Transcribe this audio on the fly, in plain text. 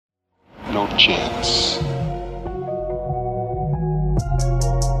no chance.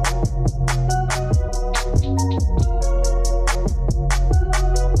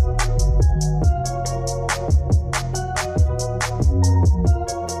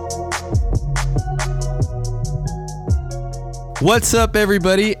 What's up,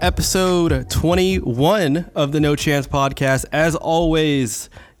 everybody? Episode 21 of the No Chance podcast. As always,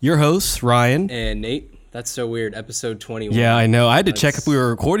 your hosts, Ryan. And Nate. That's so weird. Episode 21. Yeah, I know. I had to check if we were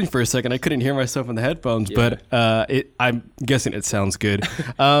recording for a second. I couldn't hear myself in the headphones, but I'm guessing it sounds good.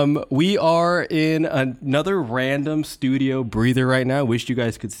 We are in another random studio breather right now. Wish you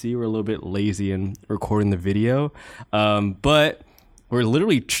guys could see. We're a little bit lazy in recording the video, but we're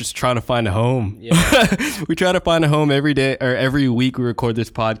literally just trying to find a home. Yeah. We try to find a home every day or every week we record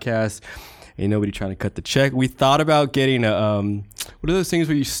this podcast. Ain't nobody trying to cut the check. We thought about getting a, what are those things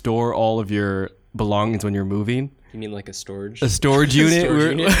where you store all of your belongings when you're moving? You mean like a storage? A storage unit.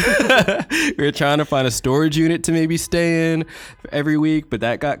 We're trying to find a storage unit to maybe stay in every week, but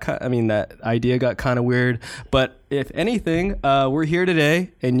that idea got kind of weird. But if anything, we're here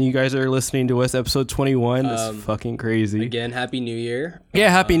today, and you guys are listening to us, episode 21. That's fucking crazy. Again, Happy New Year. Yeah,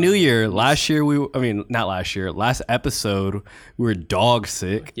 Happy New Year. Last episode, we were dog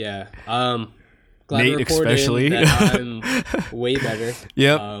sick. Yeah. Glad Nate especially. That I'm way better.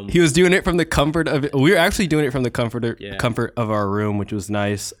 Yep. He was doing it from the comfort of it. We were actually doing it from the comfort of our room, which was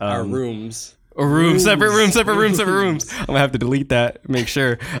nice. Our rooms. A room, separate rooms. I'm gonna have to delete that, make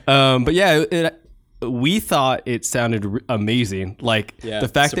sure. But yeah, we thought it sounded amazing. Like the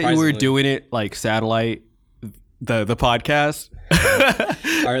fact that you were doing it like satellite, the podcast.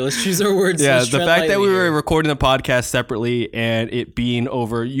 All right, let's choose our words. Yeah, the fact that we were recording the podcast separately and it being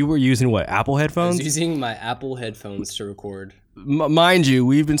over, you were using what, Apple headphones? I was using my Apple headphones to record. Mind you,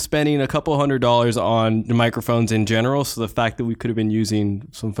 we've been spending a couple $100s on the microphones in general, so the fact that we could have been using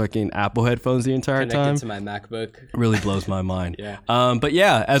some fucking Apple headphones the entire time to my MacBook really blows my mind. Yeah. But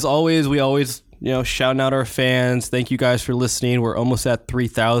yeah, as always, we always shouting out our fans. Thank you guys for listening. We're almost at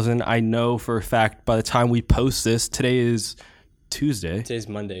 3,000. I know for a fact by the time we post this, today is Tuesday. Today's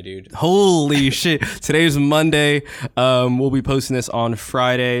Monday, dude. Holy shit. Today's Monday. We'll be posting this on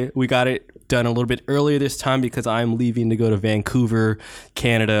Friday. We got it done a little bit earlier this time because I'm leaving to go to Vancouver,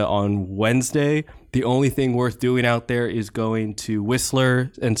 Canada on Wednesday. The only thing worth doing out there is going to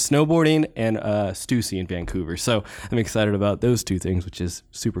Whistler and snowboarding and Stussy in Vancouver. So I'm excited about those two things, which is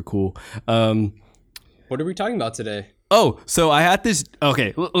super cool. What are we talking about today? Oh, so I had this.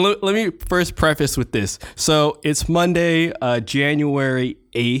 Okay, let me first preface with this. So it's Monday, January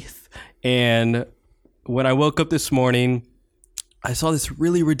 8th. And when I woke up this morning, I saw this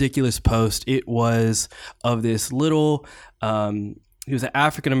really ridiculous post. It was of this little, he was an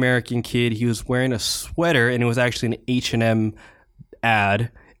African-American kid. He was wearing a sweater, and it was actually an H&M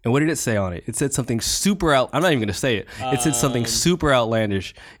ad. And what did it say on it? It said something super I'm not even going to say it. It said something super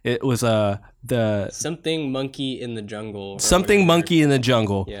outlandish. It was something monkey in the jungle. Something monkey in the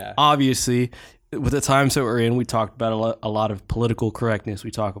jungle. Yeah. Obviously, with the times that we're in, we talked about a lot of political correctness.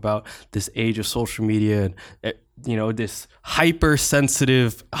 We talk about this age of social media and this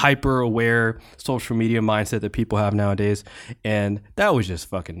hypersensitive, hyper-aware social media mindset that people have nowadays. And that was just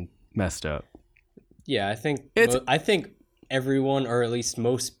fucking messed up. Yeah, I think everyone, or at least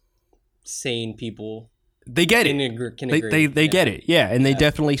most sane people, they get it. Can agree. They get it. Yeah, and they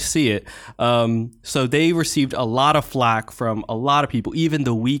definitely see it. So they received a lot of flack from a lot of people, even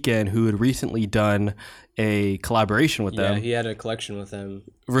The Weeknd, who had recently done a collaboration with them. Yeah, he had a collection with them.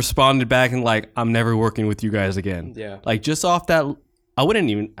 Responded back and like, I'm never working with you guys again. Yeah. Like just off that, I'm not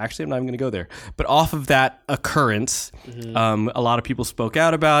even going to go there. But off of that occurrence, a lot of people spoke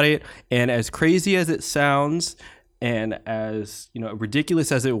out about it. And as crazy as it sounds, and as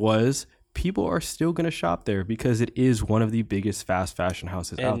ridiculous as it was, people are still going to shop there because it is one of the biggest fast fashion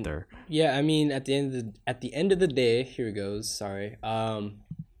houses out there. Yeah, I mean, at the end of the day, here it goes. Sorry,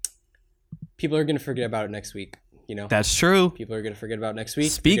 people are going to forget about it next week. That's true. People are going to forget about it next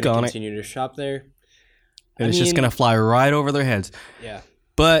week. Speak on it. Continue to shop there, and it's just going to fly right over their heads. Yeah.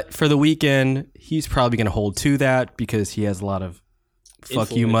 But for The Weeknd, he's probably going to hold to that because he has a lot of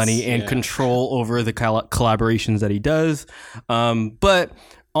fuck you money and control over the collaborations that he does. But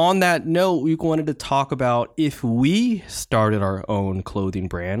on that note, we wanted to talk about if we started our own clothing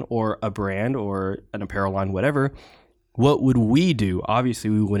brand or an apparel line, whatever, what would we do? Obviously,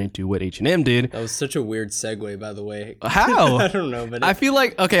 we wouldn't do what H&M did. That was such a weird segue, by the way. How? I don't know, but I feel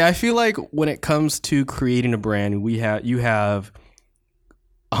like when it comes to creating a brand, you have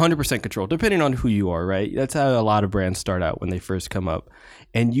 100% control, depending on who you are, right? That's how a lot of brands start out when they first come up.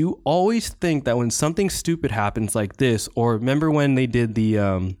 And you always think that when something stupid happens like this, or remember when they did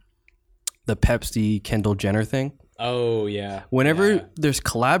the the Pepsi Kendall Jenner thing. Oh, yeah. Whenever there's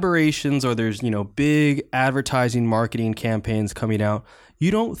collaborations or there's, big advertising marketing campaigns coming out, you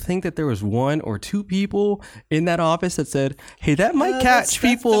don't think that there was one or two people in that office that said, hey, that might catch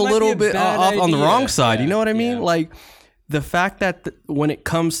people a little bit off on the wrong side. You know what I mean? Like the fact that when it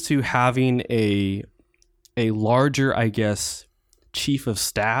comes to having a larger, I guess, chief of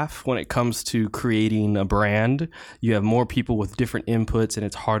staff, when it comes to creating a brand, you have more people with different inputs and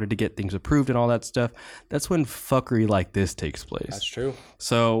it's harder to get things approved and all that stuff. That's when fuckery like this takes place. That's true.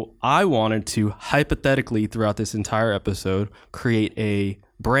 So I wanted to hypothetically throughout this entire episode create a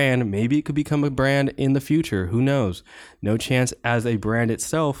brand. Maybe it could become a brand in the future. Who knows? No Chance as a brand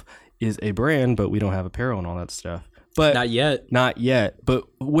itself is a brand, but we don't have apparel and all that stuff. But not yet. But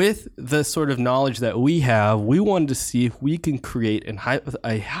with the sort of knowledge that we have, we wanted to see if we can create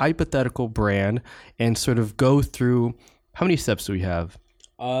a hypothetical brand and sort of go through. How many steps do we have?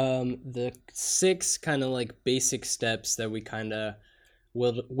 The 6 kind of like basic steps that we kind of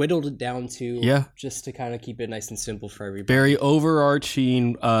whittled it down to, just to kind of keep it nice and simple for everybody. Very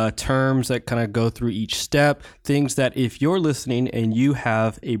overarching terms that kind of go through each step, things that if you're listening and you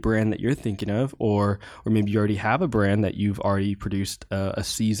have a brand that you're thinking of, or maybe you already have a brand that you've already produced a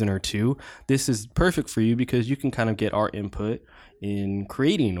season or two, this is perfect for you because you can kind of get our input in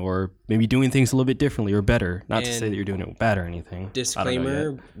creating or maybe doing things a little bit differently or better. Not to say that you're doing it bad or anything.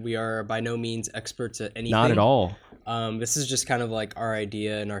 Disclaimer, we are by no means experts at anything. Not at all. This is just kind of like our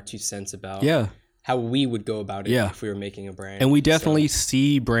idea and our 2 cents about how we would go about it if we were making a brand. And we definitely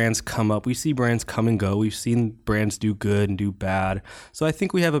see brands come up. We see brands come and go. We've seen brands do good and do bad. So I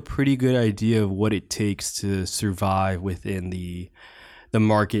think we have a pretty good idea of what it takes to survive within the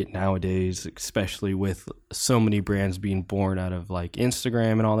market nowadays, especially with so many brands being born out of like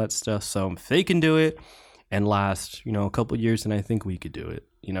Instagram and all that stuff. So if they can do it and last, a couple of years, then I think we could do it,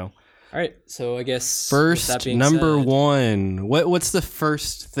 All right, so I guess first, number 1, what's the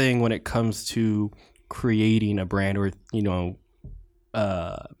first thing when it comes to creating a brand or an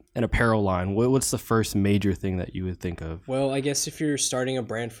apparel line? What's the first major thing that you would think of? Well, I guess if you're starting a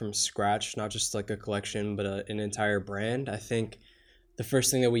brand from scratch, not just like a collection, but an entire brand, I think the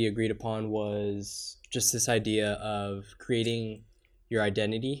first thing that we agreed upon was just this idea of creating your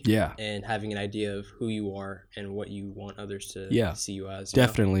identity and having an idea of who you are and what you want others to see you as.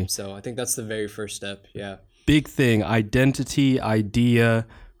 Definitely. So I think that's the very first step. Yeah. Big thing, identity, idea.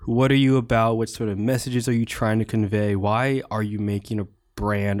 What are you about? What sort of messages are you trying to convey? Why are you making a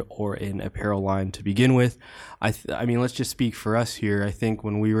brand or an apparel line to begin with? I mean, let's just speak for us here. I think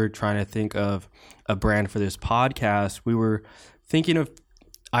when we were trying to think of a brand for this podcast, we were thinking of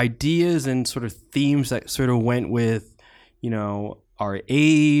ideas and sort of themes that sort of went with, our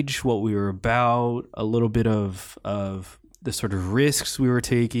age, what we were about, a little bit of the sort of risks we were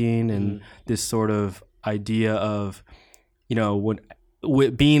taking, and this sort of idea of, when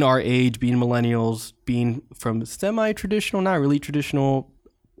being our age, being millennials, being from semi-traditional, not really traditional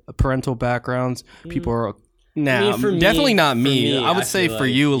parental backgrounds. People are definitely not me. I would say for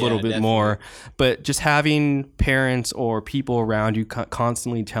you a little bit more, but just having parents or people around you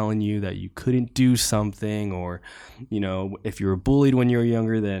constantly telling you that you couldn't do something, or if you were bullied when you were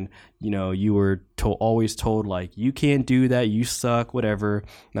younger, then you were always told like you can't do that, you suck, whatever.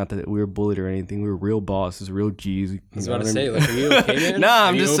 Not that we were bullied or anything. We were real bosses, real G's. I was about to say, like, are you okay, man? Nah,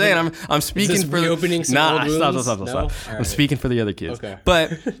 I'm just saying. I'm speaking for reopening some old wounds? Stop. I'm speaking for the other kids. Okay.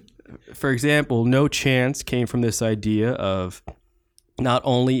 But for example, No Chance came from this idea of not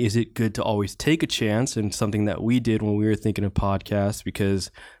only is it good to always take a chance, and something that we did when we were thinking of podcasts, because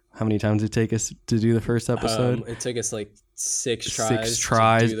how many times did it take us to do the first episode? It took us like 6 tries. 6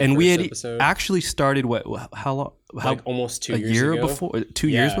 tries. And we had episode. Actually started how long? Like almost 2 years ago? before. 2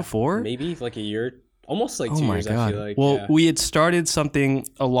 years before? Maybe like a year. Almost like 2 years, God. I feel like. Well, we had started something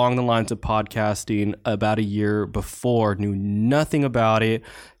along the lines of podcasting about a year before, knew nothing about it,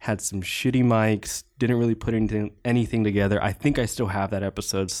 had some shitty mics, didn't really put anything together. I think I still have that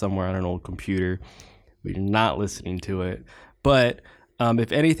episode somewhere on an old computer. We're not listening to it. But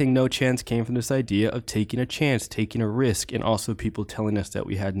if anything, No Chance came from this idea of taking a chance, taking a risk, and also people telling us that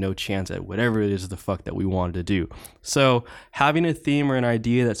we had no chance at whatever it is the fuck that we wanted to do. So having a theme or an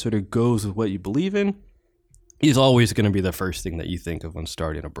idea that sort of goes with what you believe in is always going to be the first thing that you think of when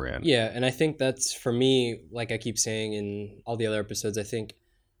starting a brand. Yeah, and I think that's, for me, like I keep saying in all the other episodes, I think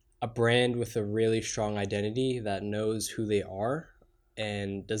a brand with a really strong identity that knows who they are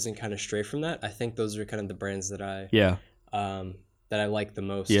and doesn't kind of stray from that. I think those are kind of the brands that I like the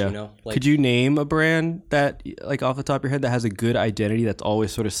most. Like, could you name a brand that, like off the top of your head, that has a good identity that's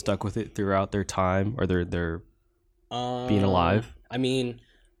always sort of stuck with it throughout their time or their being alive? I mean,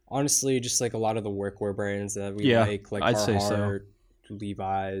 Honestly, just like a lot of the workwear brands that we Yeah, like I'd say so. Carhartt,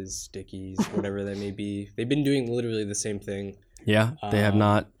 Levi's, Dickies, whatever they may be. They've been doing literally the same thing. Yeah, they have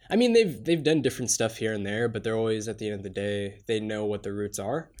not. I mean, they've done different stuff here and there, but they're always at the end of the day, they know what the roots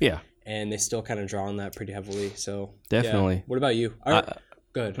are, Yeah, and they still kind of draw on that pretty heavily. So definitely. Yeah. What about you?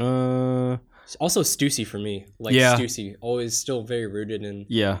 Good. Also, Stussy for me, like Yeah. Stussy, always still very rooted in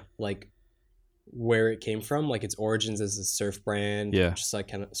Yeah, like where it came from, like its origins as a surf brand. Yeah. Just like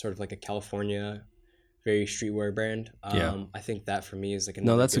kind of sort of like a California, very streetwear brand. Yeah. I think that for me is like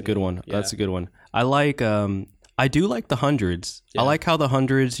no, that's a good one. Yeah. That's a good one. I like. I do like the hundreds. Yeah. I like how the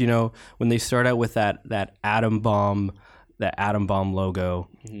hundreds, you know, when they start out with that atom bomb logo,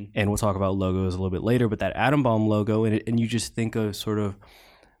 and we'll talk about logos a little bit later. But that atom bomb logo, and you just think of sort of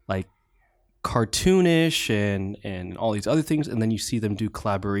like cartoonish and all these other things, and then you see them do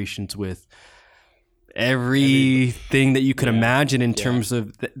collaborations with everything that you could imagine in terms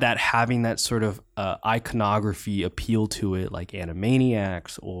of that having that sort of iconography appeal to it, like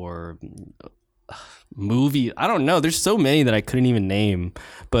Animaniacs or movie. I don't know. There's so many that I couldn't even name,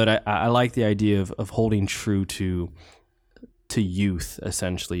 but I like the idea of holding true to youth.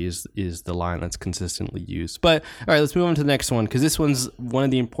 Essentially, is the line that's consistently used. But all right, let's move on to the next one, because this one's one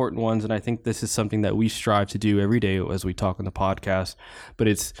of the important ones, and I think this is something that we strive to do every day as we talk on the podcast. But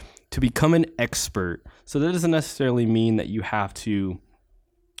it's to become an expert. So that doesn't necessarily mean that you have to,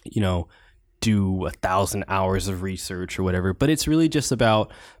 you know, do 1,000 hours of research or whatever, but it's really just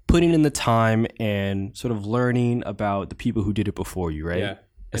about putting in the time and sort of learning about the people who did it before you, right? Yeah.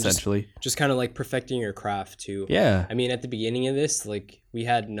 And essentially. Just kind of like perfecting your craft too. Yeah. I mean, at the beginning of this, like we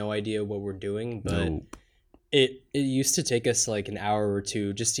had no idea what we're doing, but Nope. it used to take us like an hour or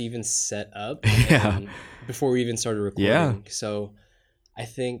two just to even set up Yeah. before we even started recording. Yeah. So I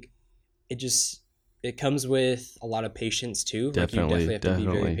think it comes with a lot of patience too. Like you definitely have to be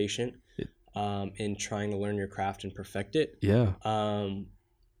very patient in trying to learn your craft and perfect it. Yeah.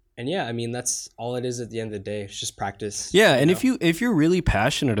 And yeah, I mean, that's all it is at the end of the day. It's just practice. Yeah, and if you're really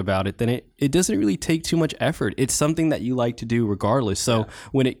passionate about it, then it doesn't really take too much effort. It's something that you like to do regardless. So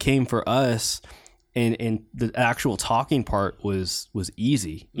when it came for us, and the actual talking part was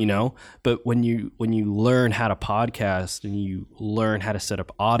easy, you know. But when you learn how to podcast and you learn how to set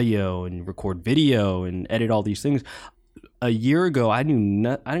up audio and record video and edit all these things, a year ago I knew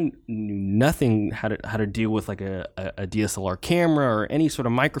nothing how to deal with like a DSLR camera or any sort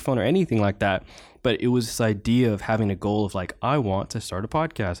of microphone or anything like that. But it was this idea of having a goal of like, I want to start a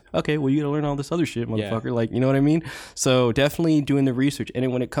podcast. Okay, well, you gotta learn all this other shit, motherfucker. Yeah. Like, you know what I mean? So definitely doing the research. And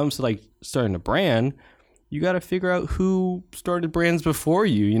then when it comes to like starting a brand, you got to figure out who started brands before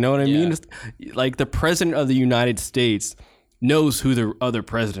you. You know what I mean? It's like the president of the United States knows who the other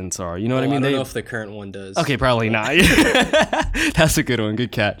presidents are. You know what I mean? I don't know if the current one does. Okay, probably not. That's a good one.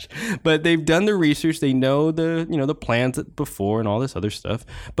 Good catch. But they've done the research. They know the plans before and all this other stuff.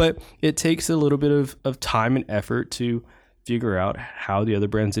 But it takes a little bit of time and effort to figure out how the other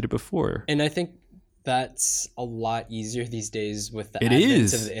brands did it before. And I think that's a lot easier these days with the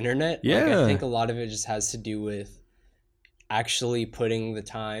advent of the internet. Yeah. Like, I think a lot of it just has to do with actually putting the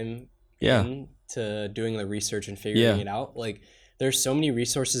time into doing the research and figuring it out. Like, there's so many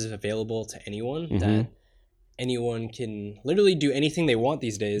resources available to anyone that anyone can literally do anything they want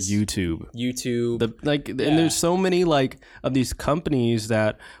these days. YouTube. And there's so many like of these companies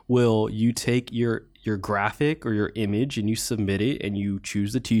that you take your graphic or your image and you submit it and you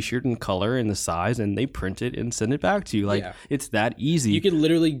choose the t-shirt and color and the size and they print it and send it back to you. Like it's that easy. You could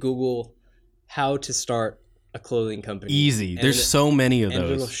literally Google how to start a clothing company. Easy. There's so many of those.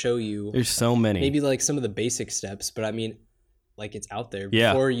 And it'll show you. There's so many. Maybe like some of the basic steps, but I mean, like it's out there.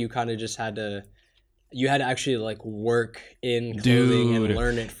 Before you kind of just had to actually like work in clothing and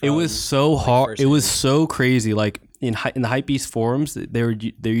learn it from. It was so hard. It was so crazy. Like in the Hypebeast forums, there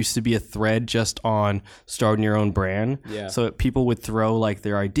used to be a thread just on starting your own brand. Yeah. So people would throw like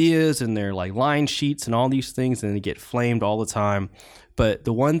their ideas and their like line sheets and all these things, and they get flamed all the time. But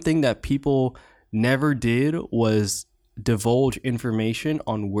the one thing that people never did was divulge information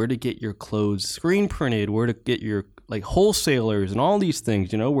on where to get your clothes screen printed, where to get your like wholesalers and all these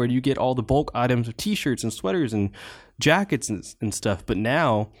things, you know, where do you get all the bulk items of t-shirts and sweaters and jackets and stuff. But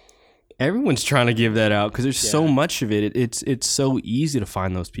now everyone's trying to give that out because there's so much of it. It's so easy to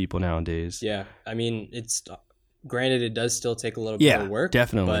find those people nowadays. Yeah. I mean, it's granted it does still take a little bit of work.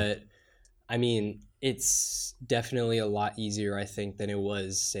 Definitely. But I mean, it's definitely a lot easier, I think, than it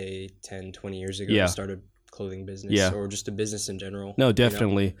was, say, 10, 20 years ago to start a clothing business or just a business in general. No,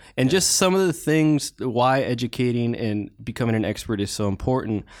 definitely. You know? And just some of the things why educating and becoming an expert is so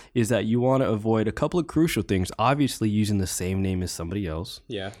important is that you want to avoid a couple of crucial things. Obviously, using the same name as somebody else.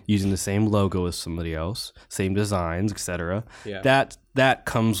 Yeah. Using the same logo as somebody else, same designs, etc. Yeah. That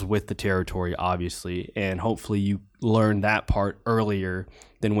comes with the territory, obviously, and hopefully you learn that part earlier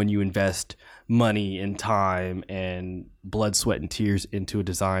than when you invest money and time and blood, sweat, and tears into a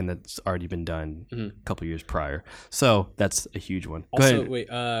design that's already been done a couple years prior. So that's a huge one. Also, wait,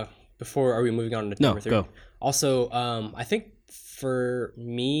 before, are we moving on to number 3? Go. Also, I think for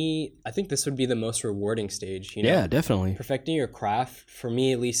me, I think this would be the most rewarding stage. You know? Yeah, definitely. Perfecting your craft, for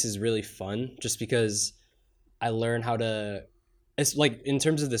me at least, is really fun just because I learn how to... It's like, in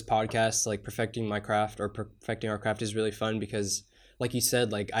terms of this podcast, like perfecting my craft or perfecting our craft is really fun because, like you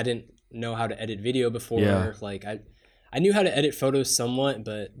said, like I didn't know how to edit video before. Yeah. Like I knew how to edit photos somewhat,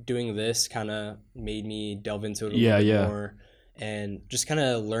 but doing this kind of made me delve into it a little bit more, and just kind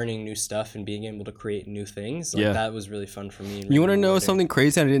of learning new stuff and being able to create new things. Like that was really fun for me. Really, you want to know something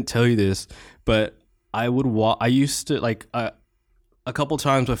crazy? I didn't tell you this, but I used to like a couple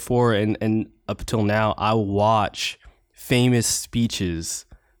times before and up until now, I watch famous speeches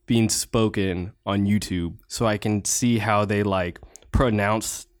being spoken on YouTube so I can see how they like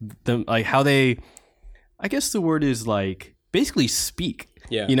pronounce them, like how they, I guess the word is like basically speak.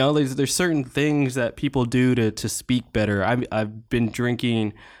 Yeah. You know, there's certain things that people do to speak better. I've been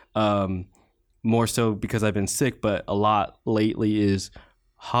drinking more so because I've been sick, but a lot lately is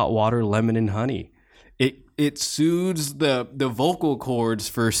hot water, lemon, and honey. It soothes the vocal cords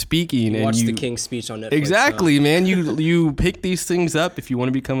for speaking. Watch the King's Speech on Netflix. Exactly, man. You pick these things up if you want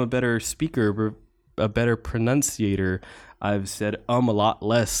to become a better speaker, a better pronunciator. I've said a lot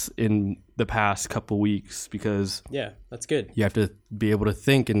less in the past couple weeks because that's good. You have to be able to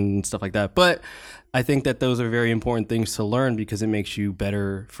think and stuff like that. But I think that those are very important things to learn because it makes you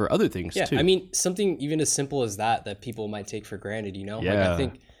better for other things too. I mean, something even as simple as that people might take for granted, you know? Like I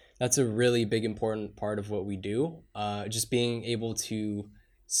think that's a really big important part of what we do. Just being able to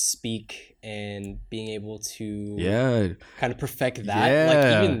speak and being able to kind of perfect that.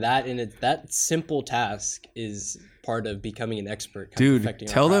 Like even that simple task is part of becoming an expert. Dude,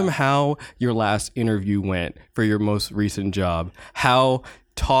 tell them how your last interview went for your most recent job. How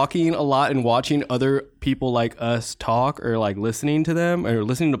talking a lot and watching other people like us talk or like listening to them or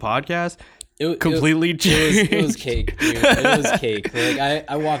listening to podcasts completely changed. It was cake, dude. It was cake. Like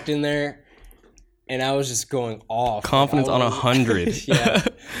I walked in there and I was just going off. Confidence on 100.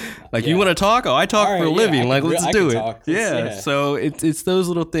 You want to talk? Oh, I talk for a living. Let's do it. So it's those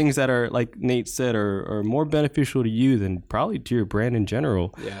little things that are, like Nate said, are more beneficial to you than probably to your brand in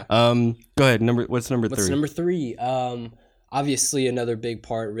general. Yeah. Go ahead. What's number 3? What's number 3? Obviously, another big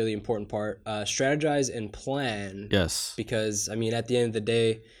part, really important part, strategize and plan. Yes. Because, I mean, at the end of the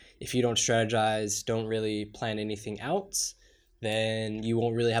day, if you don't strategize, don't really plan anything out, then you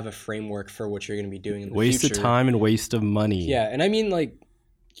won't really have a framework for what you're going to be doing in the future. Waste of time and waste of money. Yeah, and I mean, like,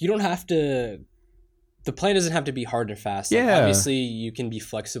 you don't have to... The plan doesn't have to be hard and fast. Like, obviously, you can be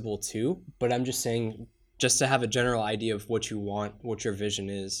flexible too, but I'm just saying... just to have a general idea of what you want, what your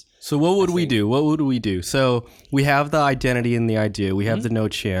vision is. So what would we do? What would we do? So we have the identity and the idea. We have the no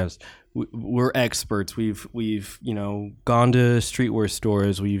chance. We're experts. We've gone to streetwear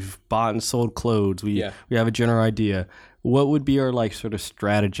stores. We've bought and sold clothes. We have a general idea. What would be our like sort of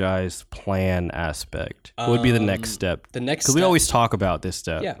strategized plan aspect? What would be the next step? Because we always talk about this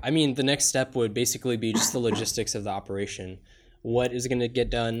step. Yeah, I mean the next step would basically be just the logistics of the operation. What is going to get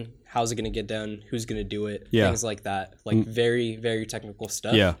done? How's it going to get done? Who's going to do it? Things like that. Like very, very technical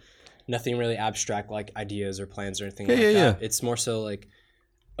stuff. Yeah. Nothing really abstract like ideas or plans or anything like that. Yeah. It's more so like,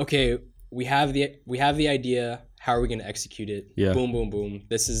 okay, we have the idea. How are we going to execute it? Yeah. Boom, boom, boom.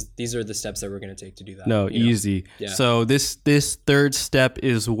 These are the steps that we're going to take to do that. No, easy. Yeah. So this third step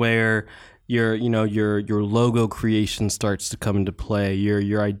is where your logo creation starts to come into play.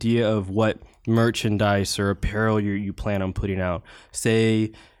 Your idea of what merchandise or apparel you plan on putting out.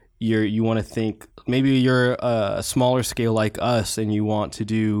 Say you want to think maybe you're a smaller scale like us and you want to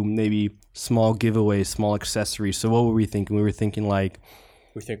do maybe small giveaways, small accessories. So what were we thinking? We were thinking like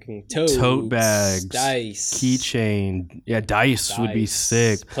tote bags, dice, keychain. Yeah, dice would be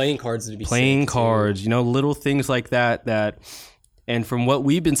sick. Playing cards would be playing cards. Too. Little things like that. And from what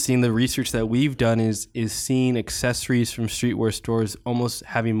we've been seeing, the research that we've done is seeing accessories from streetwear stores almost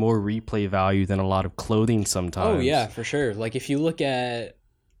having more replay value than a lot of clothing sometimes. Oh, yeah, for sure. Like if you look at,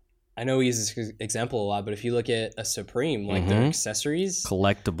 I know we use this example a lot, but if you look at a Supreme, like their accessories,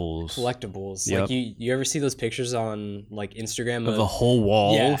 collectibles, Yep. like you ever see those pictures on like Instagram of the whole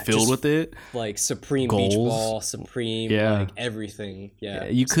wall filled with it, like Supreme goals. beach ball, Supreme, like everything.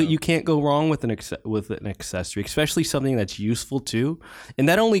 You can't go wrong with an accessory, especially something that's useful too, and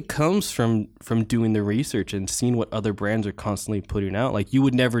that only comes from doing the research and seeing what other brands are constantly putting out. Like you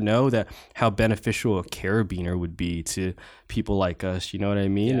would never know that how beneficial a carabiner would be to people like us. You know what I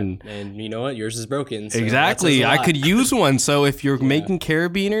mean? And you know what? Yours is broken. So exactly. I could use one. So if you're making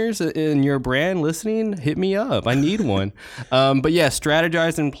carabiners in your brand listening, hit me up. I need one. But yeah,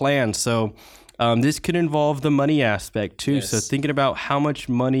 strategize and plan. So this could involve the money aspect too. Yes. So thinking about how much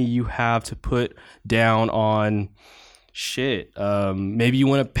money you have to put down on shit. Maybe you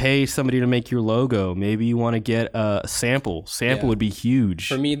want to pay somebody to make your logo. Maybe you want to get a sample. Would be huge.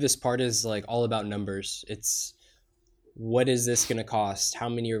 For me, this part is like all about numbers. It's what is this going to cost? How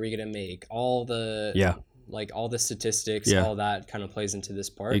many are we going to make? All the like all the statistics, all that kind of plays into this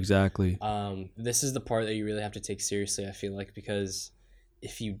part. Exactly. This is the part that you really have to take seriously, I feel like, because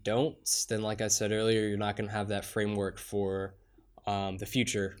if you don't, then like I said earlier, you're not going to have that framework for the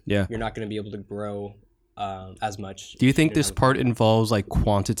future. Yeah. You're not going to be able to grow as much. Do you think this part involves like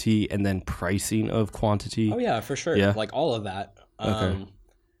quantity and then pricing of quantity? Oh yeah, for sure. Yeah. Like all of that. Okay.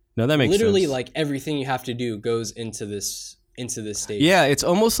 No, that makes literally sense. Like everything you have to do goes into this stage. Yeah, it's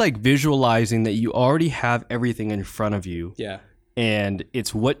almost like visualizing that you already have everything in front of you. Yeah. And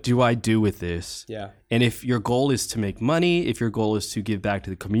it's what do I do with this? Yeah. And if your goal is to make money, if your goal is to give back to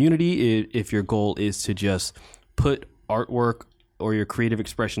the community, if your goal is to just put artwork or your creative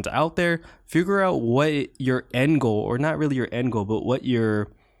expressions out there, figure out what your end goal, or not really your end goal, but what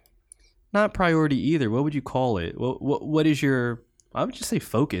your, not priority either. What would you call it? What is your, I would just say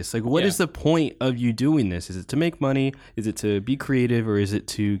focus. Like, what is the point of you doing this? Is it to make money? Is it to be creative? Or is it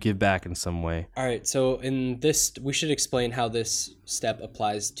to give back in some way? All right. So in this, we should explain how this step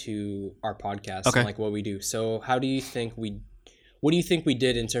applies to our podcast and like what we do. So what do you think we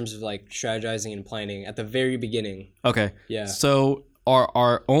did in terms of like strategizing and planning at the very beginning? Okay. Yeah. So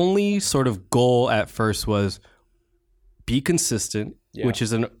our only sort of goal at first was be consistent. Yeah. Which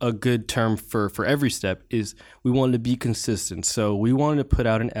is a good term for every step, is we wanted to be consistent. So we wanted to put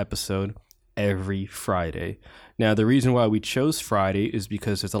out an episode every Friday. Now, the reason why we chose Friday is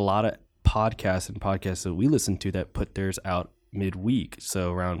because there's a lot of podcasts that we listen to that put theirs out midweek.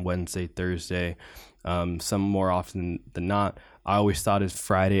 So around Wednesday, Thursday, some more often than not. I always thought of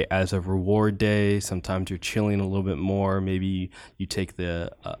Friday as a reward day. Sometimes you're chilling a little bit more. Maybe you take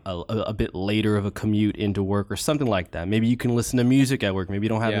a bit later of a commute into work or something like that. Maybe you can listen to music at work. Maybe you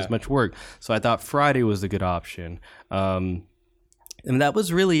don't have as much work. So I thought Friday was a good option. And that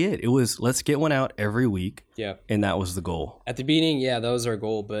was really it. It was, let's get one out every week. Yeah. And that was the goal. At the beginning, that was our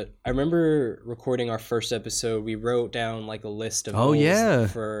goal. But I remember recording our first episode, we wrote down like a list of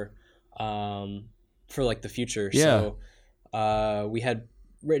goals for like the future. Yeah. So we had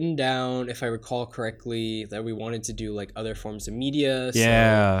written down, if I recall correctly, that we wanted to do like other forms of media.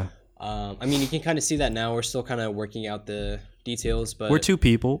 Yeah. So, I mean, you can kind of see that now. We're still kind of working out the details, but we're two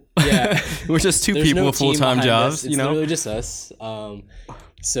people. Yeah. We're just two people with full-time jobs. It's literally just us.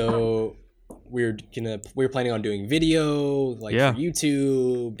 So we're planning on doing video, like for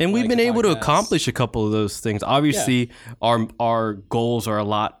YouTube. And we've been able to accomplish a couple of those things. Obviously, our goals are a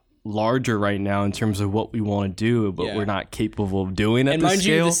lot larger right now in terms of what we want to do, but we're not capable of doing at this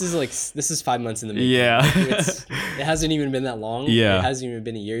scale. And mind you, this is 5 months in the making. Yeah. It hasn't even been that long. Yeah. It hasn't even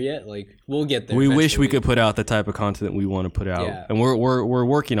been a year yet. Like, we'll get there. We wish we could put out the type of content we want to put out. Yeah. And we're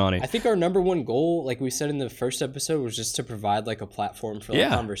working on it. I think our number one goal, like we said in the first episode, was just to provide like a platform for like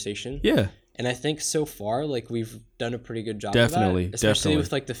conversation. Yeah. And I think so far, like, we've done a pretty good job of that. Especially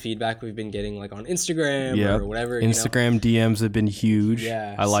with like the feedback we've been getting like on Instagram or whatever. Instagram DMs have been huge.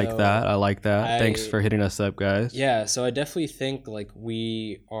 Yeah. I like that. Thanks for hitting us up, guys. Yeah. So I definitely think like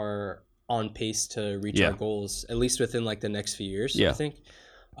we are on pace to reach our goals, at least within like the next few years. Yeah. I think.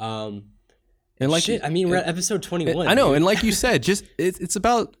 And like, we're at episode 21. I know. Dude. And like you said, just it's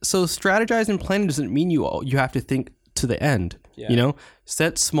about, so strategizing and planning doesn't mean you have to think to the end. Yeah.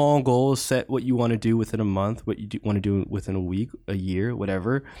 Set small goals, set what you want to do within a month, what you want to do within a week, a year,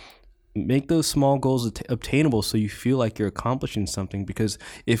 whatever. Make those small goals obtainable so you feel like you're accomplishing something. Because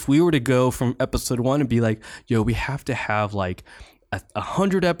if we were to go from episode 1 and be like, yo, we have to have like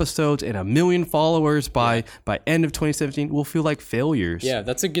 100 episodes and 1 million followers by end of 2017, we'll feel like failures. Yeah,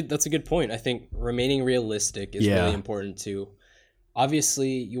 that's a good point. I think remaining realistic is really important too. Obviously,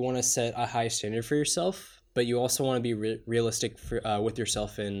 you want to set a high standard for yourself, but you also want to be realistic with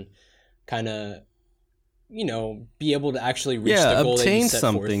yourself and kind of be able to actually reach the goal that you obtain set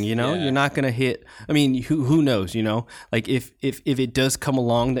something, forth. you're not going to hit. I mean, who knows, like if it does come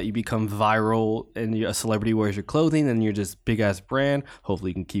along that you become viral and a celebrity wears your clothing and you're just big ass brand,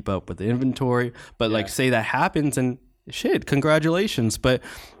 hopefully you can keep up with the inventory. But like say that happens and shit, congratulations. But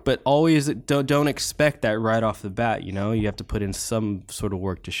always don't expect that right off the bat, you have to put in some sort of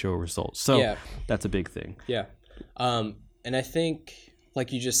work to show results. So that's a big thing. Yeah. And I think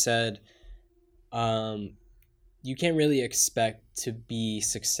like you just said, you can't really expect to be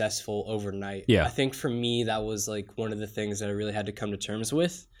successful overnight. Yeah. I think for me, that was like one of the things that I really had to come to terms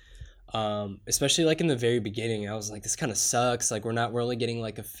with. Especially like in the very beginning, I was like, this kind of sucks. Like we're only getting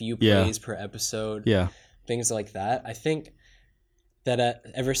like a few plays per episode. Yeah. Things like that. I think that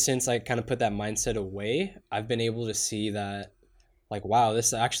ever since I kind of put that mindset away, I've been able to see that like, wow,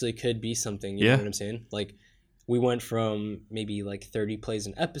 this actually could be something. You know what I'm saying? Like, we went from maybe like 30 plays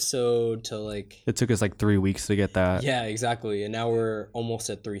an episode to like... It took us like 3 weeks to get that. Yeah, exactly. And now we're almost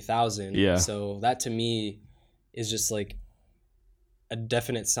at 3,000. Yeah. So that to me is just like a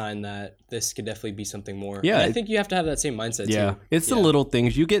definite sign that this could definitely be something more. Yeah. And I think you have to have that same mindset too. Yeah. It's the little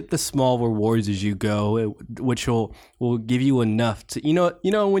things. You get the small rewards as you go, which will give you enough to,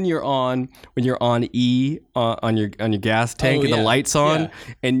 when you're on E on your gas tank and the lights on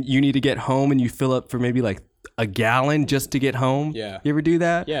and you need to get home and you fill up for maybe like a gallon just to get home. Yeah. You ever do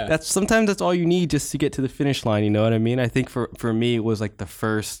that? Yeah. Sometimes that's all you need just to get to the finish line. You know what I mean? I think for me, it was like the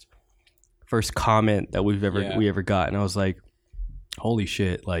first comment that we ever got. And I was like, holy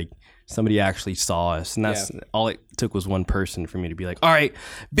shit, like somebody actually saw us. And that's all it took was one person for me to be like, all right,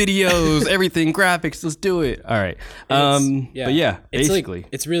 videos, everything, graphics, let's do it. All right. But yeah, basically.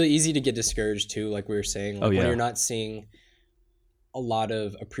 It's really easy to get discouraged too, like we were saying. Like when you're not seeing a lot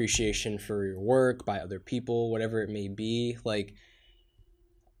of appreciation for your work by other people, whatever it may be. Like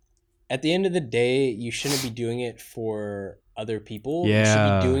at the end of the day, you shouldn't be doing it for other people. You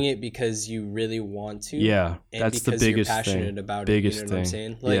should be doing it because you really want to. Yeah, and that's because the biggest you're passionate thing. about biggest it. You know thing. what I'm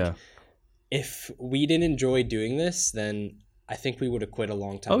saying? Like if we didn't enjoy doing this, then I think we would have quit a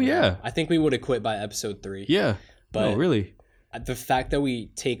long time ago. I think we would have quit by episode 3. Yeah. But really. The fact that we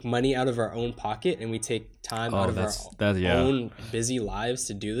take money out of our own pocket and we take time out of our own busy lives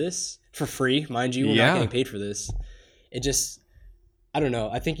to do this for free, mind you, we're not getting paid for this. It just, I don't know.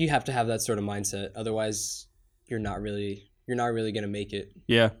 I think you have to have that sort of mindset. Otherwise, you're not really going to make it.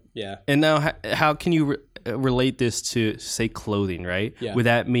 Yeah. Yeah. And now, how can you relate this to, say, clothing, right? Yeah. Would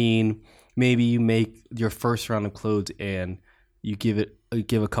that mean maybe you make your first round of clothes and you give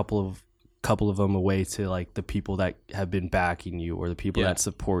a couple of them away to like the people that have been backing you or the people that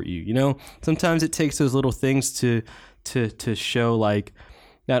support you? Sometimes it takes those little things to show like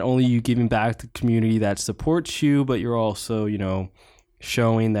not only you giving back to the community that supports you, but you're also,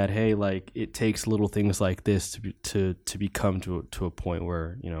 showing that, hey, like it takes little things like this to become to a point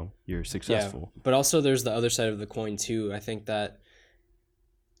where, you're successful. Yeah, but also there's the other side of the coin too. I think that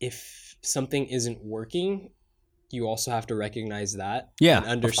if something isn't working, you also have to recognize that and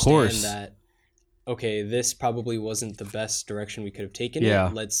understand that, okay, this probably wasn't the best direction we could have taken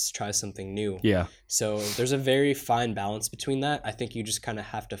it. Let's try something new. Yeah. So there's a very fine balance between that. I think you just kind of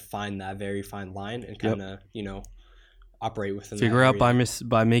have to find that very fine line and kind of, operate within that figure out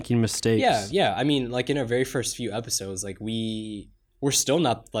by making mistakes. Yeah. I mean, like in our very first few episodes, like we're still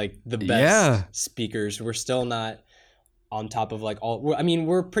not like the best speakers. We're still not on top of like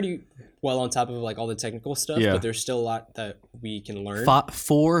we're pretty well on top of like all the technical stuff, but there's still a lot that we can learn.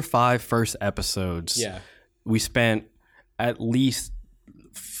 4 or 5 first episodes. Yeah. We spent at least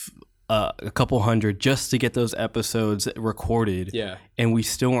a couple hundred just to get those episodes recorded. Yeah. And we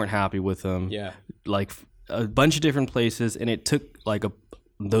still weren't happy with them. Yeah. Like a bunch of different places, and it took like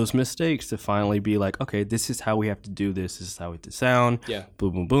those mistakes to finally be like, okay, this is how we have to do this. This is how it to sound. Yeah.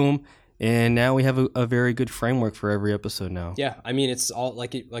 Boom, boom, boom. And now we have a very good framework for every episode now. Yeah, I mean, it's all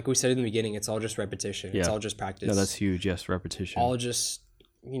like we said in the beginning. It's all just repetition. Yeah. It's all just practice. No, that's huge. Yes, repetition. All just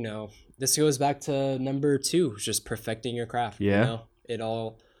this goes back to number 2, just perfecting your craft. Yeah. It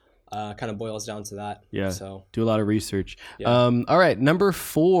all kind of boils down to that. Yeah. So do a lot of research. Yeah. All right, number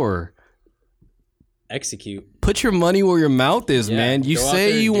 4. Execute. Put your money where your mouth is, man. You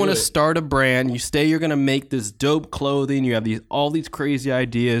say you want to start a brand. You say you're going to make this dope clothing. You have all these crazy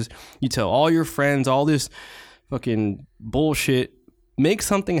ideas. You tell all your friends all this fucking bullshit. Make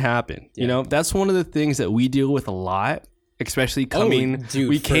something happen. Yeah. That's one of the things that we deal with a lot, especially coming.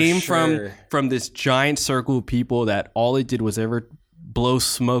 We came from this giant circle of people that all it did was ever blow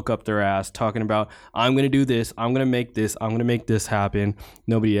smoke up their ass talking about, I'm going to do this. I'm going to make this. I'm going to make this happen.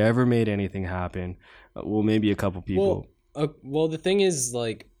 Nobody ever made anything happen. Well, maybe a couple people. Well, the thing is,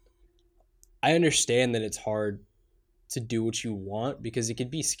 like, I understand that it's hard to do what you want because it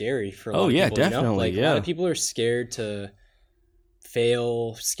could be scary for a lot Oh of yeah, people. You know? definitely. Like a Yeah. lot of people are scared to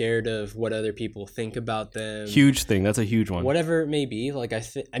fail, scared of what other people think about them. Huge thing. That's a huge one. Whatever it may be. Like I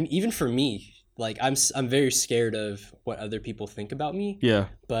mean, even for me, like I'm very scared of what other people think about me. Yeah.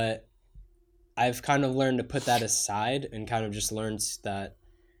 But I've kind of learned to put that aside and kind of just learned that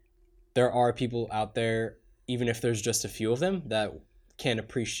there are people out there, even if there's just a few of them, that can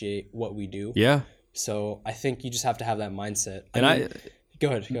appreciate what we do. Yeah. So I think you just have to have that mindset. And Go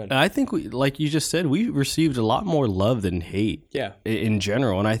ahead. And I think, like you just said, we received a lot more love than hate. Yeah. In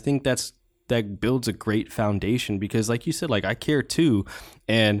general, and I think that builds a great foundation because, like you said, like I care too,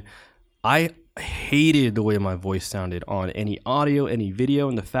 and I hated the way my voice sounded on any audio, any video,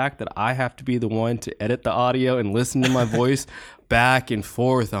 and the fact that I have to be the one to edit the audio and listen to my voice back and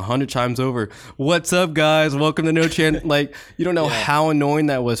forth 100 times over. What's up, guys? Welcome to No Chance. Like, you don't know how annoying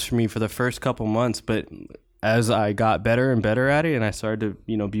that was for me for the first couple months, but as I got better and better at it, and I started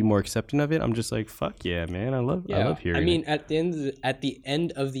to, be more accepting of it, I'm just like, fuck yeah, man, I love hearing. I mean, at the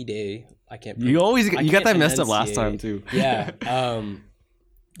end of the day, I can't. You got that messed up last time too. Yeah.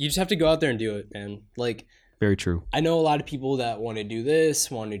 You just have to go out there and do it, man. Like, very true. I know a lot of people that want to do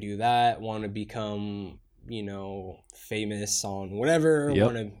this, want to do that, want to become, famous on whatever,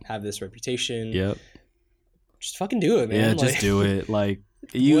 want to have this reputation. Yep. Just fucking do it, man. Yeah, just do it. Like,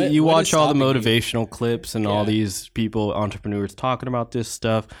 you watch all the motivational clips and all these people, entrepreneurs talking about this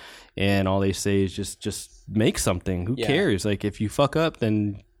stuff, and all they say is just make something. Who cares? Like, if you fuck up,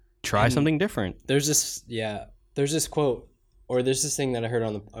 then try something different. There's this quote, or there's this thing that I heard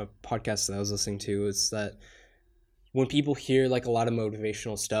on a podcast that I was listening to, is that when people hear like a lot of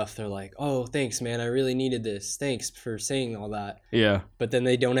motivational stuff, they're like, oh, thanks, man, I really needed this. Thanks for saying all that. Yeah. But then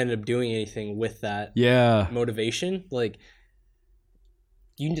they don't end up doing anything with that motivation. Like,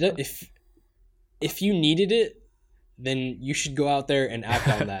 if you needed it, then you should go out there and act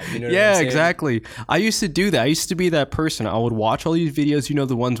on that. You know what I'm saying? Exactly. I used to do that. I used to be that person. I would watch all these videos,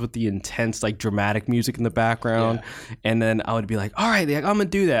 the ones with the intense, like, dramatic music in the background. Yeah. And then I would be like, all right, I'm going to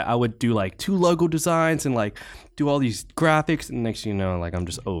do that. I would do, like, 2 logo designs and, like, do all these graphics. And next thing you know, like, I'm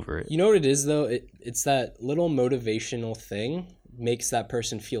just over it. You know what it is, though? It's that little motivational thing makes that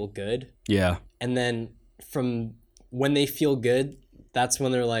person feel good. Yeah. And then from when they feel good, that's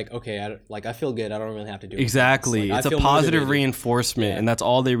when they're like, okay, I feel good. I don't really have to do it. Exactly. Like, it's a positive reinforcement, and that's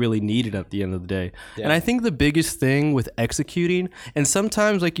all they really needed at the end of the day. Yeah. And I think the biggest thing with executing, and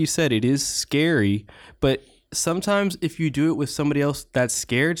sometimes, like you said, it is scary, but sometimes if you do it with somebody else that's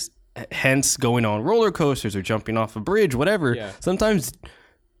scared, hence going on roller coasters or jumping off a bridge, whatever, sometimes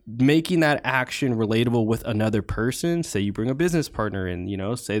making that action relatable with another person, say you bring a business partner in,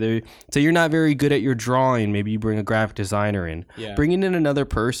 say you're not very good at your drawing, maybe you bring a graphic designer in. Bringing in another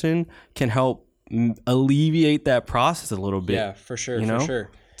person can help alleviate that process a little bit. Yeah, for sure.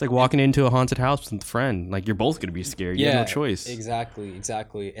 It's like walking into a haunted house with a friend. Like, you're both gonna be scared. You have no choice.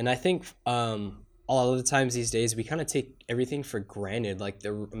 Exactly. And I think a lot of the times these days we kind of take everything for granted, like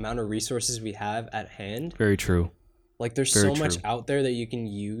the amount of resources we have at hand. Very true. Like, there's so much out there that you can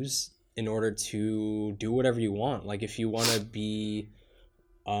use in order to do whatever you want. Like, if you want to be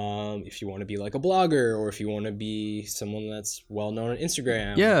like a blogger, or if you want to be someone that's well known on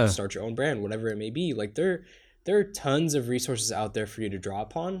Instagram, start your own brand, whatever it may be. Like, there are tons of resources out there for you to draw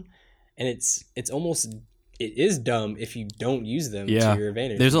upon, and it is dumb if you don't use them to your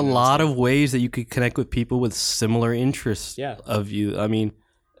advantage. There's a lot of ways that you could connect with people with similar interests of you. I mean,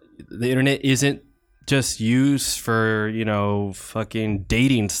 the internet isn't just used for, fucking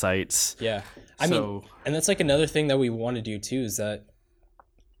dating sites. Yeah. I mean, and that's like another thing that we want to do too, is that,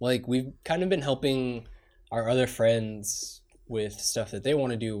 like, we've kind of been helping our other friends with stuff that they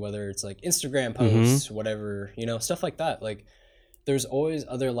want to do, whether it's like Instagram posts, whatever, stuff like that. Like, there's always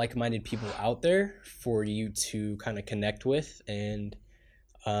other like-minded people out there for you to kind of connect with, and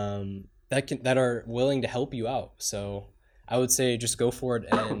that are willing to help you out. So I would say just go for it,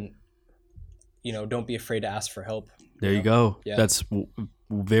 and don't be afraid to ask for help. There you go. Yeah. That's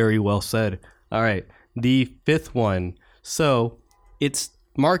very well said. All right. The 5th one. So it's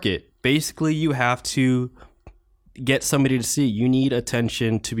market. Basically, you have to get somebody to see. You need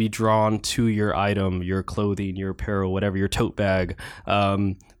attention to be drawn to your item, your clothing, your apparel, whatever, your tote bag.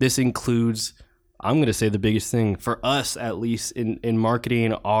 This includes, I'm going to say the biggest thing for us, at least in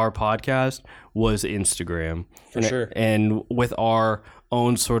marketing our podcast, was Instagram. For sure. And with our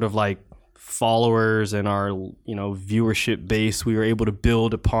own sort of like followers and our viewership base, we were able to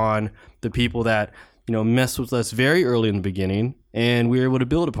build upon the people that messed with us very early in the beginning, and we were able to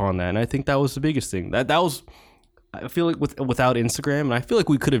build upon that. And I think that was the biggest thing. That was I feel like without Instagram, and I feel like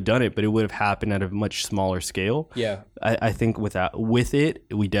we could have done it, but it would have happened at a much smaller scale. Yeah. I think with it,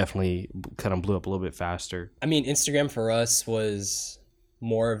 we definitely kind of blew up a little bit faster. I mean, Instagram for us was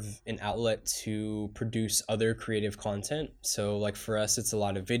more of an outlet to produce other creative content. So like for us, it's a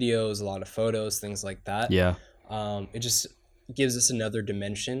lot of videos, a lot of photos, things like that. Yeah. It just gives us another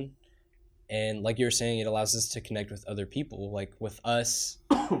dimension. And like you were saying, it allows us to connect with other people. Like with us,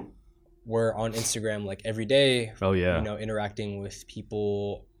 we're on Instagram like every day. Oh yeah. You know, interacting with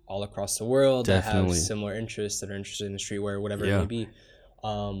people all across the world Definitely. that have similar interests, that are interested in streetwear, whatever it may be.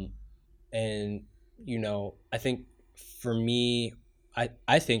 And you know, I think for me,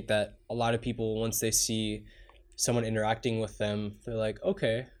 I think that a lot of people, once they see someone interacting with them, they're like,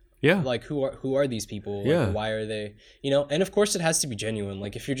 okay, yeah, like who are these people? Yeah. Like, why are they? You know, and of course it has to be genuine.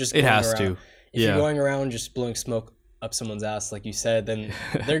 Like if you're just it has to. If you're going around just blowing smoke up someone's ass, like you said, then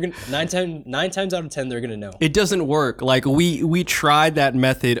they're gonna nine times out of 10 they're gonna know. It doesn't work. Like we tried that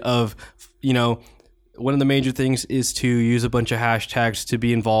method of, you know, one of the major things is to use a bunch of hashtags to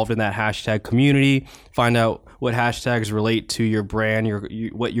be involved in that hashtag community, find out what hashtags relate to your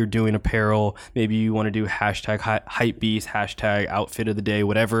brand, what you're doing apparel. Maybe you want to do hashtag hypebeast, hashtag outfit of the day,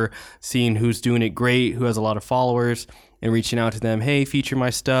 whatever, seeing who's doing it great, who has a lot of followers, and reaching out to them. Hey, feature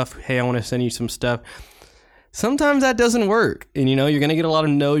my stuff. Hey, I want to send you some stuff. Sometimes that doesn't work. And, you know, you're going to get a lot of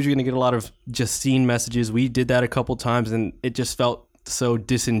no's. You're going to get a lot of just seen messages. We did that a couple times, and it just felt so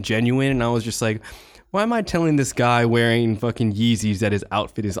disingenuous. And I was just like, why am I telling this guy wearing fucking Yeezys that his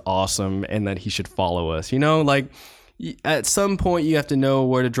outfit is awesome and that he should follow us? You know, like at some point you have to know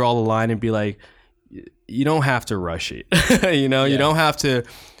where to draw the line and be like, you don't have to rush it. You know, you don't have to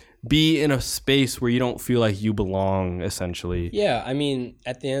be in a space where you don't feel like you belong, essentially. Yeah, I mean,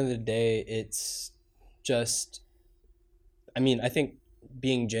 at the end of the day, it's just, I mean, I think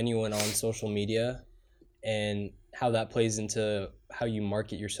being genuine on social media and how that plays into how you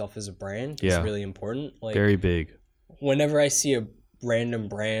market yourself as a brand is really important. Like, very big. Whenever I see a random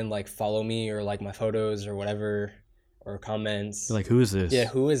brand like follow me or like my photos or whatever, or comments, you're like, who is this? Yeah,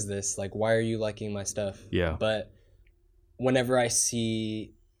 who is this? Like, why are you liking my stuff? Yeah. But whenever I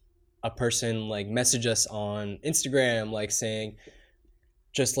see a person like message us on Instagram, like saying,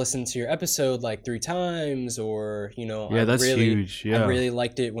 just listen to your episode like 3 times, or, you know, that's huge. Yeah. I really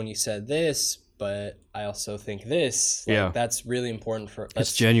liked it when you said this, but I also think this. Like, that's really important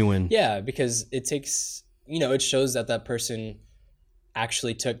it's genuine. Yeah, because it takes, you know, it shows that person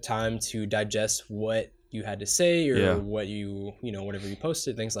actually took time to digest what you had to say, or what you know, whatever you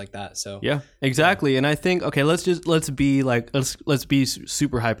posted, things like that. So yeah, exactly. And I think, okay, let's be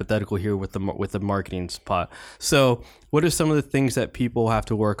super hypothetical here with the marketing spot. So what are some of the things that people have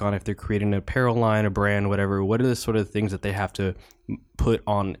to work on if they're creating an apparel line, a brand, whatever? What are the sort of things that they have to put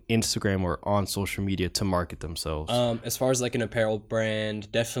on Instagram or on social media to market themselves? As far as like an apparel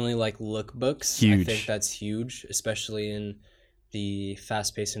brand, definitely like lookbooks. Huge. I think that's huge, especially in the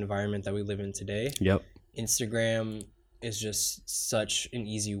fast-paced environment that we live in today. Yep. Instagram is just such an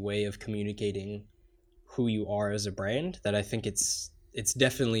easy way of communicating who you are as a brand that I think it's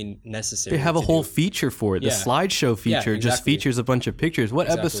definitely necessary. They have a whole feature for it. The slideshow feature just features a bunch of pictures. What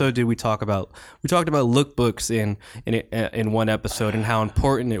episode did we talk about? We talked about lookbooks in one episode and how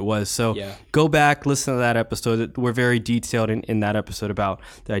important it was. So go back, listen to that episode. We're very detailed in that episode about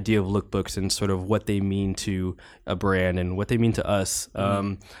the idea of lookbooks and sort of what they mean to a brand and what they mean to us.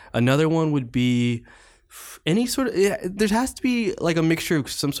 Another one would be any sort of, there has to be like a mixture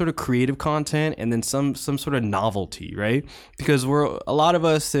of some sort of creative content and then some sort of novelty, right? Because a lot of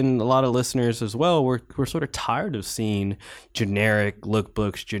us and a lot of listeners as well, we're sort of tired of seeing generic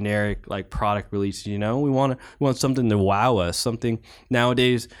lookbooks, generic like product releases. You know, we want something to wow us. Something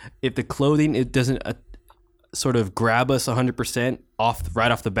nowadays, if the clothing it doesn't sort of grab us 100%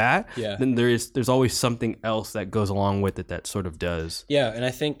 right off the bat, then there's always something else that goes along with it that sort of does. Yeah, and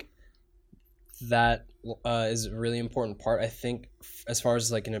I think that is a really important part. I think as far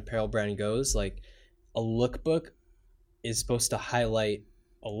as like an apparel brand goes, like a lookbook is supposed to highlight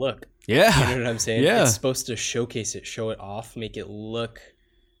a look. Yeah. You know what I'm saying? Yeah. It's supposed to showcase it, show it off, make it look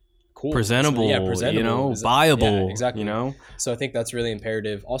cool. Presentable. Presentable. You know, buyable. Yeah, exactly. You know? So I think that's really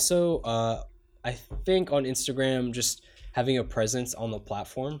imperative. Also, I think on Instagram, just having a presence on the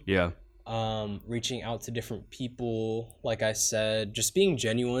platform. Yeah. Reaching out to different people, like I said, just being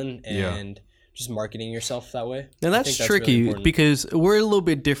genuine and just marketing yourself that way. Now that's tricky really because we're a little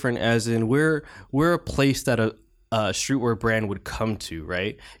bit different, as in we're a place that a streetwear brand would come to,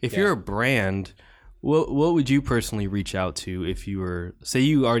 right? If you're a brand, What would you personally reach out to if you were, say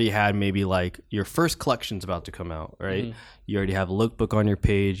you already had maybe like your first collection's about to come out, right? Mm-hmm. You already have a lookbook on your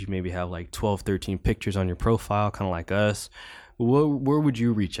page. You maybe have like 12, 13 pictures on your profile, kind of like us. Where would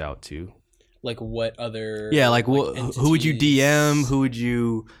you reach out to? Like what other? Yeah, like who would you DM? Who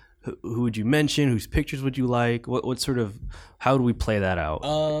would you mention? Whose pictures would you like? What sort of, how do we play that out?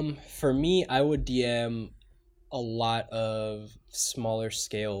 For me, I would DM a lot of smaller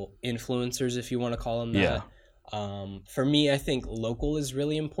scale influencers, if you want to call them that. Yeah. For me, I think local is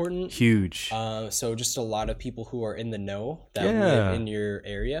really important. Huge. So just a lot of people who are in the know that live in your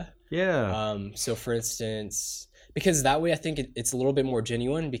area. Yeah. So for instance, because that way I think it's a little bit more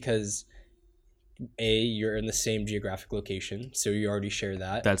genuine because A, you're in the same geographic location, so you already share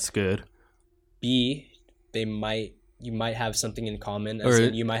that. That's good. B, you might have something in common, as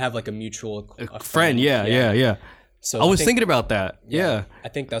in you might have like a mutual a friend. Yeah. So I was thinking about that. Yeah. I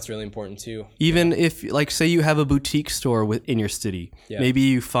think that's really important too. Even if, like, say you have a boutique store in your city, maybe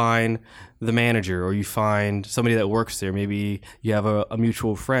you find the manager or you find somebody that works there. Maybe you have a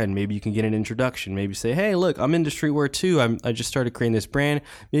mutual friend. Maybe you can get an introduction. Maybe say, hey, look, I'm into streetwear too. I just started creating this brand.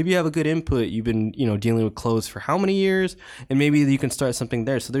 Maybe you have a good input. You've been, dealing with clothes for how many years? And maybe you can start something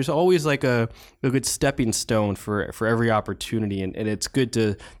there. So there's always like a good stepping stone for every opportunity. And it's good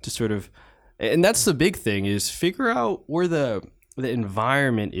to sort of, and that's the big thing, is figure out where the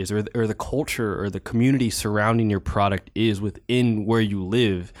environment is, or the culture or the community surrounding your product is within where you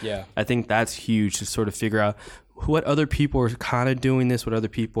live. Yeah. I think that's huge, to sort of figure out what other people are kind of doing this, what other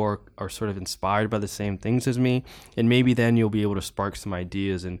people are sort of inspired by the same things as me. And maybe then you'll be able to spark some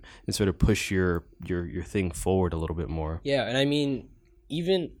ideas and sort of push your thing forward a little bit more. Yeah. And I mean,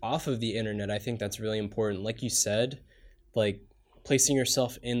 even off of the internet, I think that's really important. Like you said, like, placing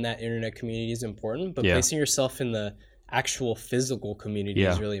yourself in that internet community is important, but placing yourself in the actual physical community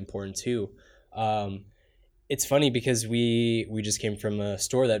is really important too. It's funny because we just came from a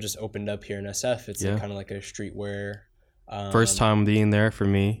store that just opened up here in SF. It's kind of like a streetwear. First time being there for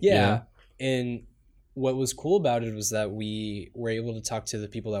me. Yeah. And what was cool about it was that we were able to talk to the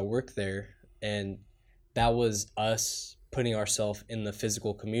people that work there, and that was us putting ourselves in the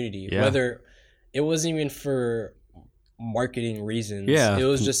physical community. Whether it wasn't even for marketing reasons. It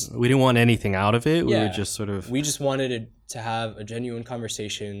was just, we didn't want anything out of it. We were just sort of, we just wanted to have a genuine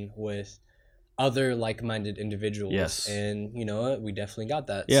conversation with other like-minded individuals. Yes. And you know what? We definitely got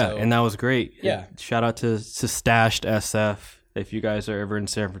that. Yeah, and that was great. Yeah. Shout out to Stashed SF. If you guys are ever in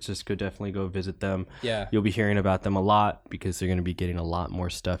San Francisco, definitely go visit them. Yeah. You'll be hearing about them a lot because they're going to be getting a lot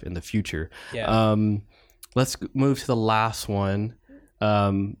more stuff in the future. Yeah. Let's move to the last one.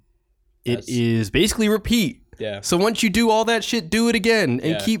 It is basically repeat. Yeah. So once you do all that shit, do it again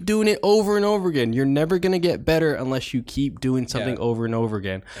and keep doing it over and over again. You're never gonna get better unless you keep doing something over and over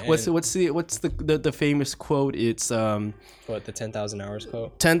again. And what's the famous quote? It's what, the 10,000 hours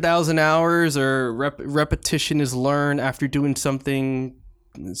quote? 10,000 hours, or repetition is learned after doing something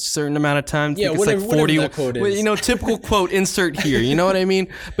a certain amount of time. Yeah, whatever, like 40. That quote is. Typical quote. Insert here. You know what I mean?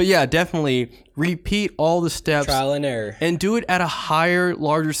 But yeah, definitely repeat all the steps. Trial and error. And do it at a higher,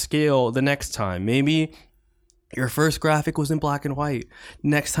 larger scale the next time. Maybe your first graphic was in black and white.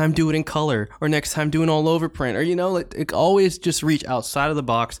 Next time, do it in color, or next time, do an all over print, or always just reach outside of the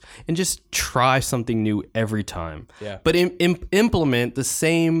box and just try something new every time. Yeah. But implement the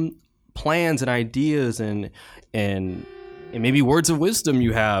same plans and ideas and maybe words of wisdom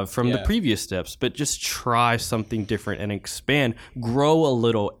you have from the previous steps, but just try something different and expand, grow a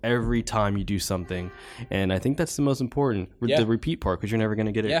little every time you do something. And I think that's the most important, the repeat part, because you're never going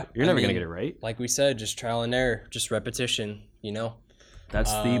to get it. You're never going to get it right. Like we said, just trial and error, just repetition,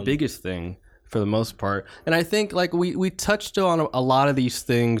 That's the biggest thing for the most part. And I think like we touched on a lot of these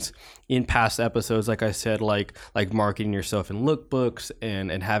things in past episodes, like I said, like marketing yourself in lookbooks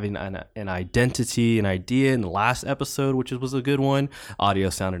and having an identity, an idea in the last episode, which was a good one. Audio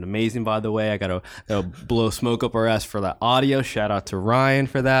sounded amazing, by the way. I gotta blow smoke up our ass for that audio. Shout out to Ryan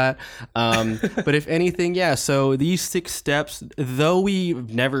for that. But if anything, so these 6 steps, though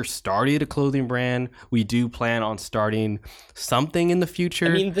we've never started a clothing brand, we do plan on starting something in the future. I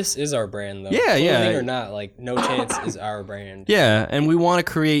mean, this is our brand though. Clothing or not, like No Chance is our brand. Yeah, and we want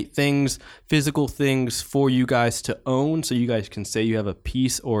to create physical things for you guys to own, so you guys can say you have a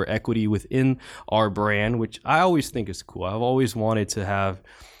piece or equity within our brand, which I always think is cool. I've always wanted to have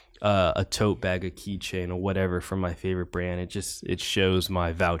a tote bag, a keychain, or whatever from my favorite brand. It shows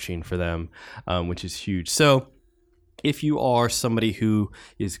my vouching for them, which is huge. So if you are somebody who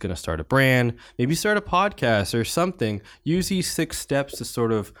is going to start a brand, maybe start a podcast or something, use these 6 steps to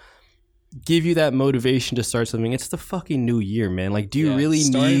sort of give you that motivation to start something. It's the fucking new year, man. Like, do you really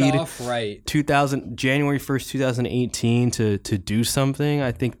start need it off right. January 1st, 2018 to do something?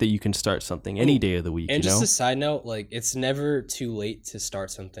 I think that you can start something any day of the week. And just a side note, like, it's never too late to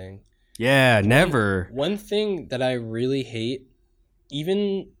start something. Yeah, never. One thing that I really hate,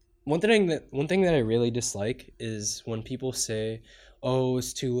 one thing that I really dislike is when people say, "Oh,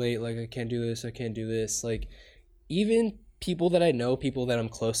 it's too late. Like, I can't do this. I can't do this." Like, even people that I know, people that I'm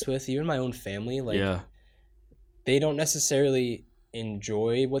close with, even my own family, like, they don't necessarily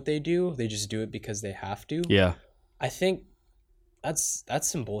enjoy what they do. They just do it because they have to. Yeah. I think that's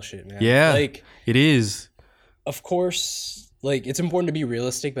some bullshit, man. Yeah, like, it is. Of course, like, it's important to be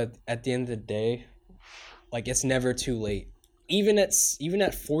realistic, but at the end of the day, like, it's never too late. Even at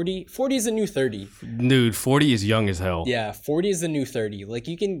 40 is the new 30. Dude, 40 is young as hell. Yeah, 40 is the new 30. Like,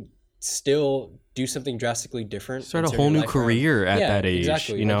 you can still do something drastically different. Start a whole new career at that age.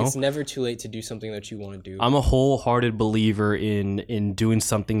 Exactly. You know, like, it's never too late to do something that you want to do. I'm a wholehearted believer in doing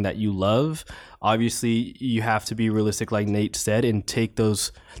something that you love. Obviously, you have to be realistic, like Nate said, and take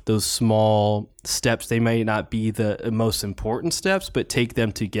those small steps. They may not be the most important steps, but take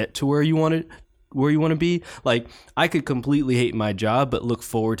them to get to where you want to be. Like, I could completely hate my job, but look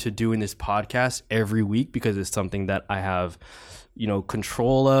forward to doing this podcast every week because it's something that I have,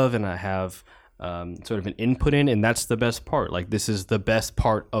 control of, and I have sort of an input in, and that's the best part. Like, this is the best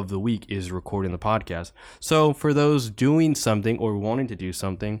part of the week, is recording the podcast. So for those doing something or wanting to do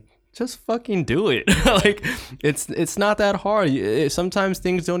something, just fucking do it. Like, it's not that hard. Sometimes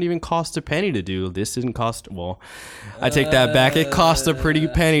things don't even cost a penny to do. This didn't cost, well, I take that back. It cost a pretty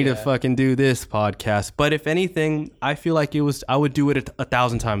penny to fucking do this podcast. But if anything, I feel like I would do it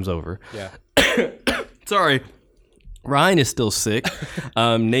 1,000 times over. Yeah. Sorry. Ryan is still sick.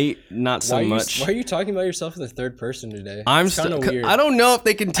 Nate, not so much. Why are you talking about yourself in the third person today? It's kind of weird. I don't know if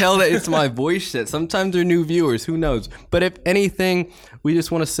they can tell that it's my voice set. Sometimes they're new viewers. Who knows? But if anything, we just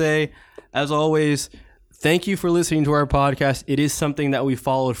want to say, as always, thank you for listening to our podcast. It is something that we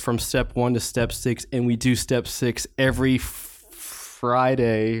followed from step 1 to step 6, and we do step 6 every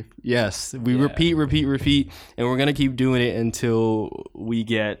Friday. Yes, we repeat, and we're going to keep doing it until we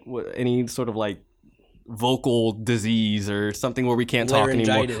get any sort of like vocal disease or something where we can't talk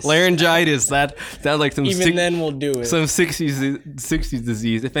anymore. Laryngitis. That sounds like some. Even then, we'll do it. Some 60s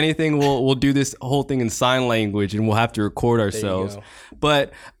disease. If anything, we'll do this whole thing in sign language, and we'll have to record ourselves.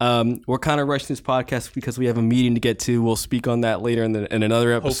 But we're kind of rushing this podcast because we have a meeting to get to. We'll speak on that later in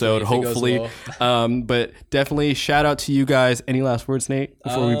another episode. Hopefully. But definitely shout out to you guys. Any last words, Nate,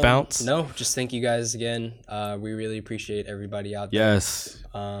 before we bounce? No, just thank you guys again. We really appreciate everybody out there. Yes.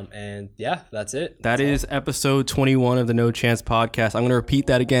 And yeah, that's it. That is episode 21 of the No Chance Podcast. I'm going to repeat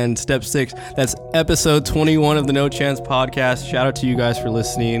that again. Step 6. That's episode 21 of the No Chance Podcast. Shout out to you guys for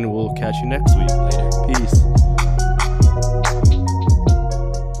listening. We'll catch you next week. Later. Peace.